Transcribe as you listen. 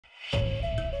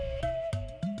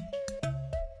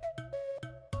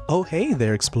Oh hey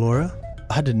there, Explorer.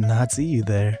 I did not see you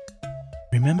there.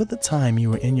 Remember the time you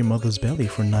were in your mother's belly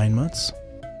for 9 months?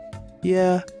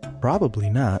 Yeah, probably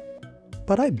not.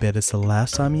 But I bet it's the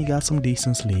last time you got some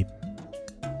decent sleep.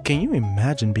 Can you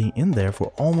imagine being in there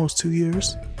for almost 2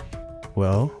 years?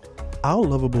 Well, our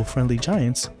lovable friendly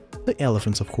giants, the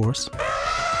elephants of course,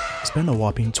 spent a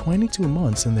whopping 22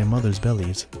 months in their mother's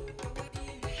bellies.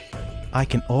 I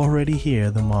can already hear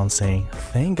the mom saying,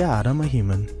 "Thank God I'm a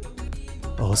human."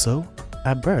 Also,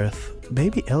 at birth,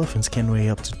 baby elephants can weigh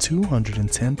up to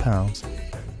 210 pounds.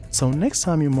 So next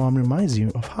time your mom reminds you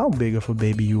of how big of a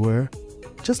baby you were,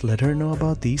 just let her know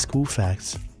about these cool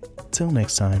facts. Till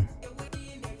next time.